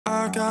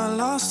I got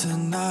lost at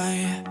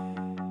night,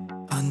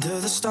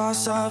 under the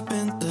stars up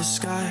in the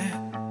sky.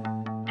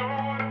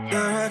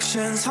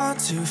 Directions hard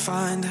to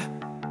find,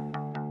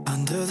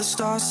 under the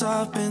stars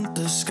up in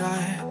the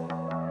sky.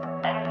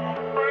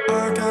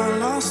 I got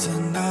lost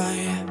at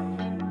night,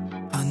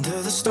 under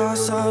the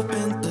stars up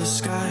in the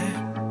sky.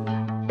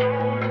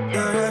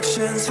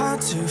 Directions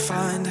hard to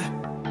find,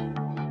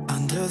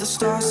 under the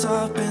stars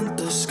up in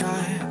the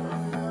sky.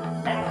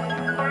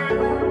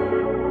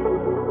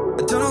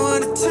 I don't know where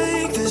to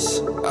take this,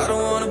 I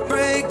don't wanna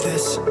break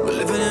this. We're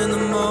living in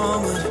the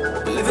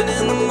moment, we're living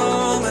in the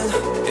moment.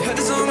 Your head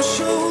is on my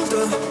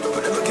shoulder,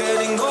 we're never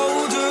getting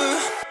older.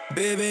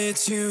 Baby,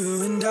 it's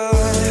you and